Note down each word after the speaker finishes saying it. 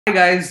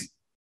guys,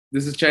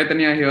 this is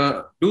Chaitanya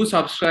here. Do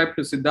subscribe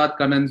to Siddharth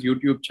Kannan's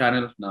YouTube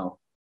channel now.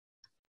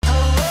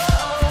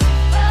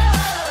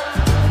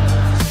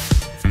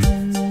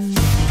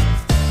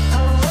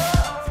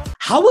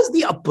 How was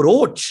the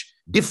approach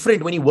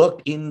different when you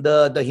worked in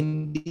the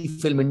Hindi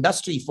film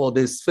industry for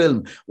this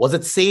film? Was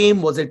it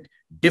same? Was it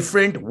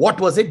different? What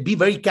was it? Be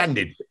very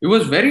candid. It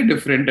was very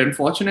different. And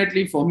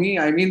fortunately for me,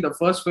 the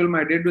first film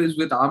I did was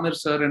with Aamir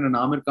sir and an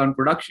Aamir Khan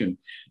production.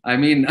 I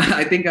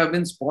think I've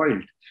been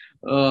spoiled.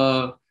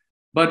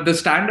 But the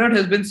standard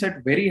has been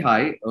set very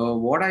high.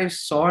 What I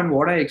saw and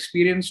what I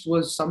experienced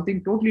was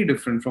something totally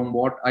different from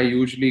what I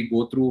usually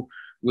go through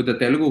with a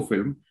Telugu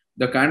film.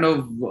 The kind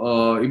of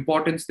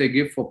importance they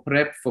give for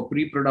prep, for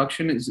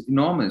pre-production is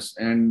enormous.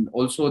 And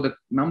also the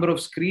number of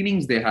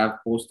screenings they have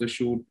post the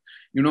shoot,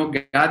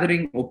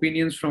 gathering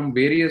opinions from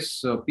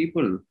various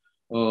people,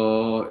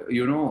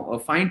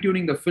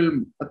 fine-tuning the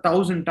film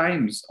 1,000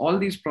 times. All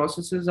these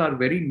processes are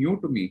very new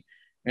to me.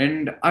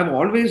 And I've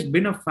always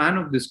been a fan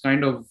of this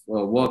kind of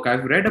work.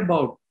 I've read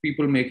about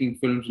people making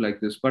films like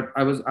this, but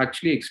I was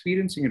actually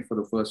experiencing it for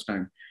the first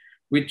time,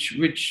 which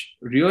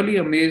really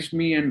amazed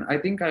me. And I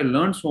think I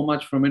learned so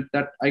much from it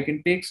that I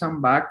can take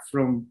some back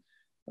from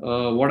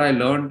what I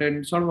learned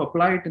and sort of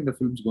apply it in the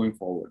films going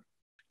forward.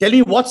 Tell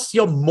me, what's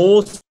your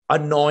most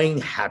annoying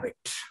habit?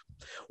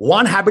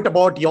 One habit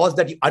about yours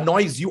that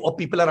annoys you or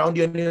people around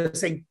you and you're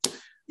saying,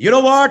 you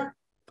know what?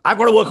 I've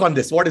got to work on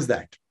this. What is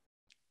that?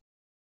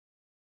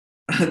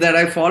 That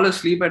I fall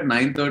asleep at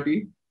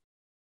 9:30.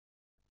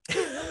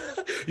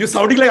 You're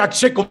sounding like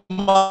Akshay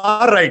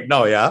Kumar right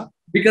now, yeah?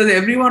 Because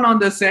everyone on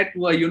the set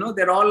were,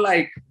 they're all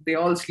like, they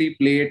all sleep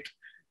late,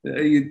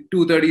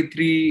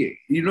 2:33.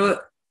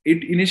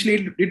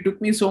 Initially it took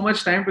me so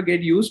much time to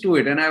get used to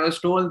it. And I was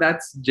told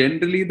that's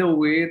generally the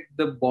way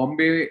the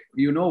Bombay,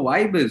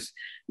 vibe is.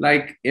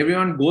 Like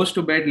everyone goes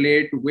to bed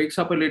late, wakes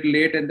up a little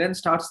late and then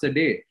starts the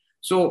day.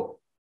 So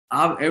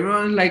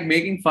everyone's like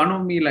making fun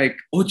of me, like,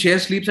 oh, Chair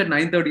sleeps at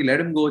 9:30, let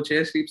him go.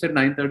 Chair sleeps at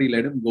 9:30,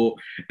 let him go.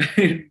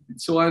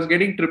 So I was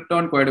getting tripped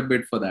on quite a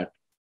bit for that.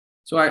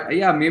 So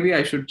maybe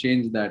I should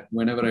change that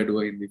whenever I do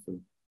a Hindi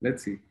film.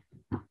 Let's see.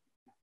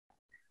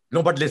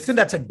 No, but listen,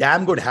 that's a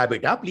damn good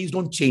habit. Huh? Please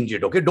don't change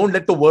it. Okay. Don't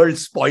let the world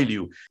spoil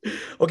you.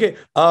 Okay.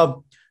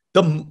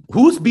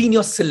 Who's been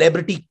your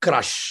celebrity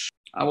crush?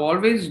 I've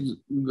always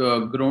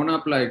grown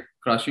up like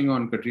crushing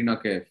on Katrina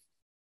Kaif.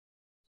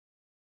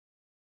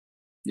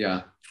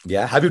 Yeah.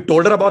 Yeah. Have you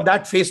told her about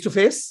that face to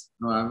face?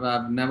 No,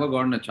 I've never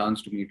gotten a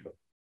chance to meet her.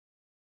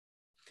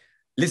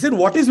 Listen,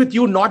 what is with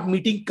you not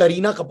meeting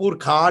Kareena Kapoor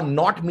Khan,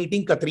 not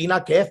meeting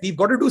Katrina Kaif? We've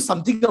got to do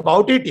something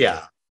about it,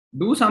 yeah.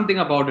 Do something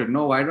about it.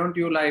 No, why don't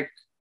you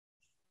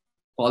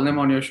call them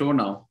on your show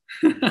now?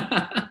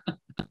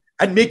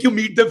 And make you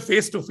meet them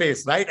face to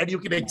face, right? And you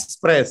can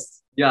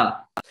express.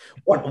 Yeah.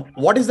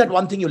 What is that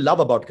one thing you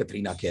love about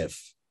Katrina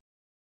Kaif?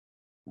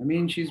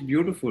 She's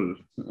beautiful.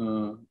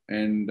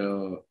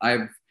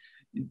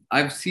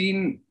 I've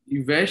seen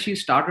where she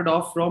started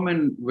off from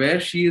and where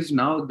she is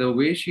now, the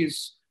way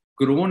she's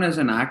grown as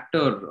an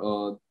actor,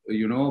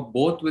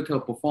 both with her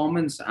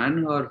performance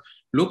and her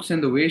looks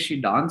and the way she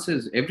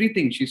dances,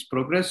 everything. She's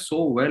progressed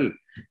so well.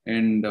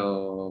 And,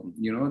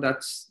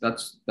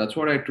 that's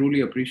what I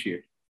truly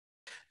appreciate.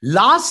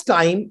 Last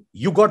time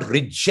you got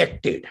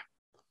rejected,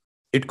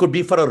 it could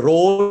be for a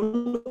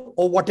role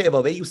or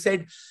whatever, where you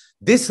said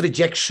this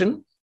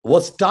rejection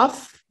was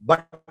tough,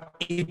 but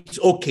it's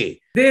okay.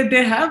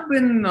 They have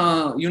been,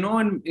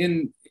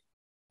 in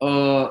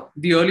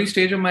the early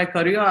stage of my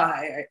career,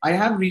 I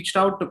have reached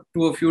out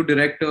to a few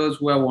directors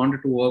who I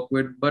wanted to work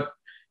with, but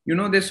they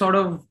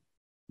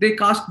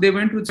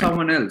went with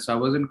someone else. I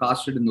wasn't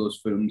casted in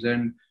those films,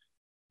 and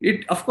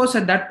it, of course,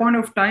 at that point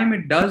of time,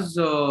 it does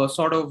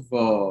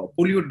pull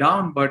you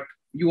down, but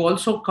you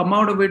also come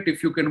out of it.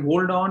 If you can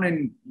hold on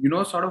and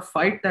sort of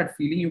fight that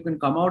feeling, you can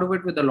come out of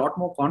it with a lot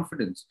more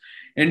confidence.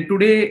 And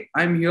today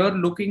I'm here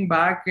looking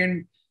back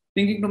and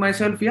thinking to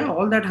myself, yeah,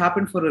 all that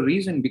happened for a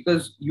reason,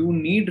 because you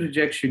need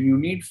rejection, you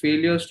need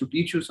failures to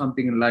teach you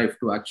something in life,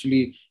 to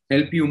actually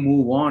help you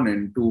move on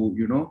and to,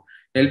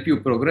 help you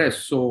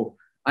progress. So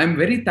I'm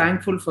very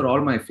thankful for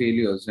all my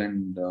failures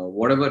and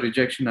whatever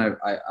rejection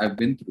I've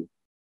been through.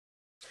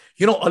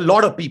 A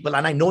lot of people,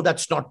 and I know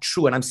that's not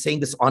true, and I'm saying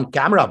this on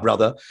camera,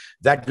 brother,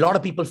 that a lot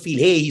of people feel,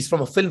 hey, he's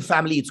from a film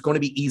family, it's going to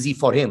be easy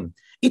for him.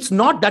 It's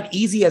not that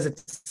easy as it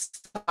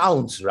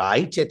sounds,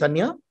 right,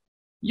 Chaitanya?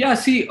 Yeah,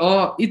 see,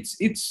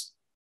 it's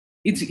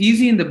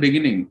easy in the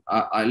beginning.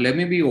 Let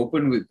me be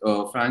open with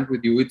frank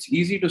with you. It's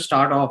easy to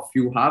start off.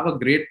 You have a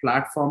great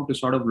platform to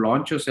sort of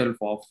launch yourself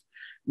off,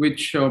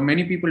 which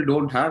many people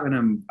don't have,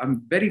 and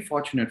I'm very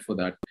fortunate for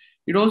that.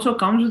 It also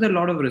comes with a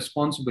lot of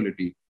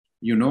responsibility.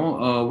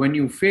 When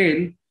you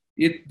fail,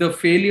 the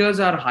failures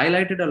are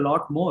highlighted a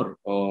lot more.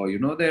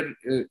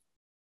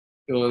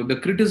 The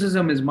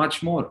criticism is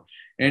much more,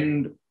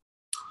 and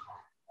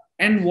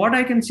what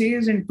I can say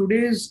is in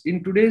today's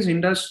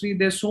industry,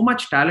 there's so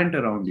much talent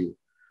around you.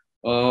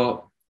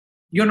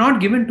 You're not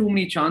given too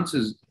many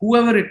chances,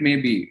 whoever it may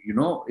be.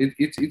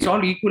 It's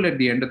all equal at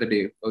the end of the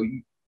day.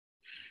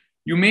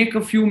 you make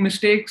a few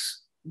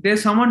mistakes,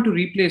 there's someone to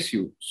replace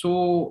you.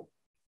 So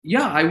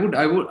yeah,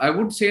 I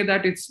would say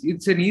that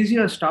it's an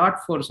easier start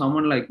for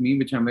someone like me,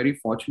 which I'm very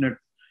fortunate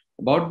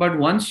about. But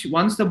once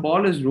the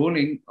ball is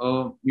rolling,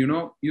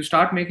 you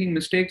start making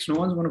mistakes, no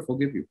one's going to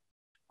forgive you.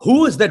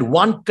 Who is that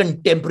one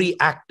contemporary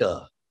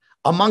actor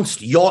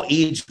amongst your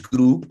age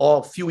group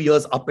or few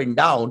years up and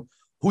down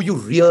who you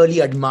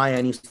really admire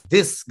and you say,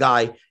 this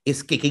guy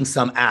is kicking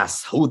some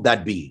ass? Who would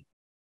that be?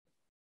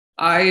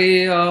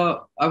 I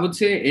would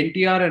say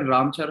NTR and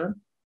Ram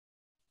Charan.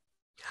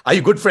 Are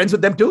you good friends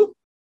with them too?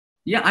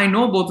 Yeah, I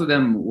know both of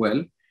them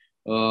well.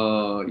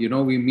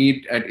 We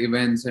meet at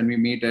events and we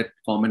meet at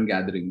common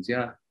gatherings.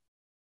 Yeah.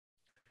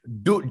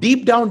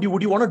 Deep down,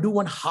 would you want to do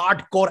one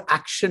hardcore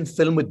action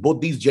film with both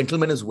these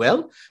gentlemen as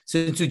well?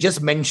 Since you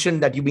just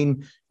mentioned that you've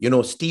been,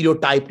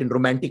 stereotyped in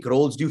romantic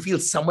roles, do you feel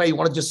somewhere you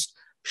want to just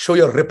show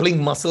your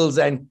rippling muscles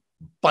and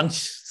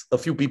punch a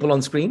few people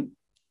on screen?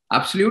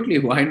 Absolutely.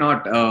 Why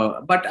not?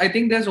 But I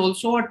think there's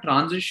also a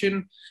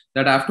transition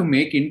that I have to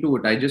make into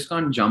it. I just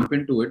can't jump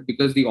into it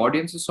because the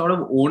audience has sort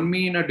of owned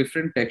me in a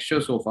different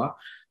texture so far.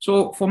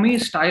 So for me,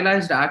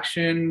 stylized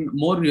action,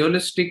 more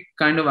realistic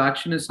kind of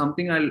action is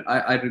something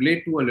I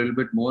relate to a little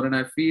bit more, and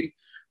I feel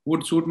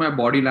would suit my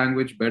body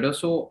language better.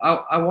 So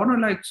I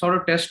want to sort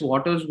of test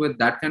waters with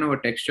that kind of a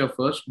texture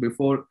first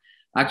before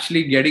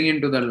actually getting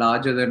into the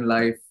larger than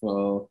life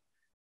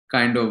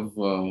kind of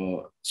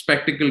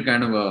spectacle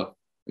kind of a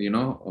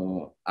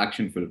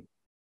action film.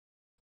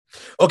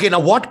 Okay, now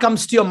what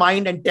comes to your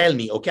mind and tell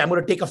me. Okay, I'm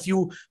going to take a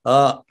few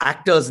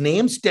actors'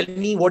 names. Tell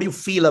me what you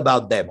feel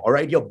about them. All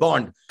right, your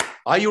Bond.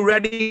 Are you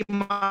ready,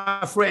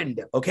 my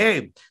friend?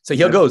 Okay, so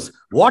here goes.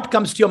 What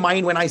comes to your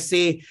mind when I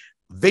say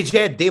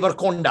Vijay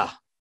Deverakonda?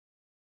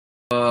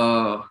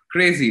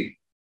 Crazy.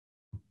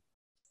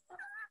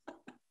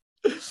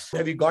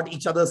 Have you got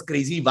each other's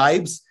crazy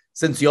vibes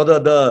since you're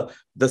the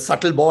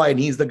subtle boy and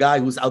he's the guy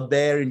who's out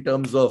there in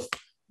terms of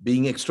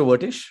being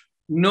extrovertish?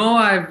 No,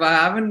 I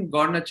haven't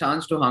gotten a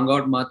chance to hang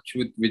out much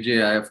with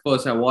Vijay. Of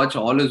course, I watch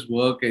all his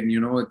work, and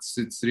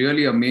it's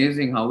really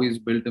amazing how he's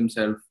built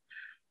himself.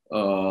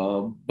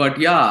 But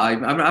yeah, I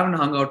haven't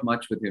hung out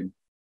much with him.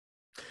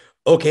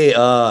 Okay,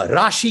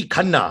 Rashi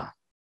Khanna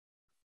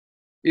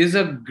is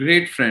a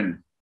great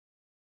friend.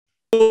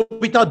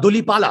 Sobhita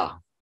Dhulipala.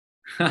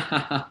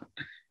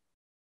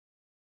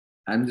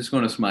 I'm just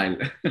going to smile.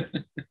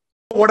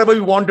 Whatever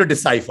you want to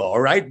decipher,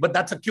 all right? But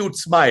that's a cute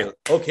smile.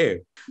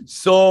 Okay.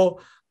 So,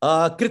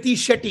 Krithi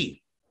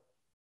Shetty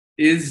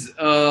is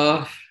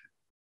a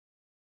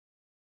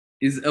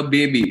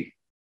baby.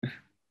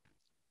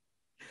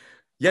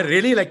 Yeah,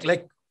 really? Like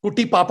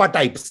Kuti Papa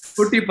types.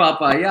 Kuti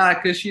Papa, yeah,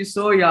 because she's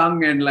so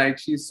young and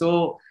she's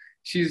so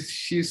cute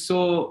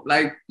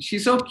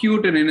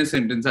and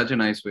innocent in such a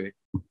nice way.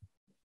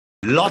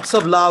 Lots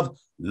of love,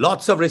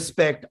 lots of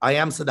respect. I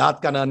am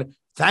Siddharth Kannan.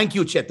 Thank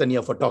you,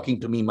 Chaitanya, for talking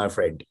to me, my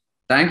friend.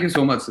 Thank you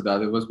so much,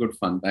 Siddharth. It was good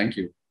fun. Thank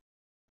you.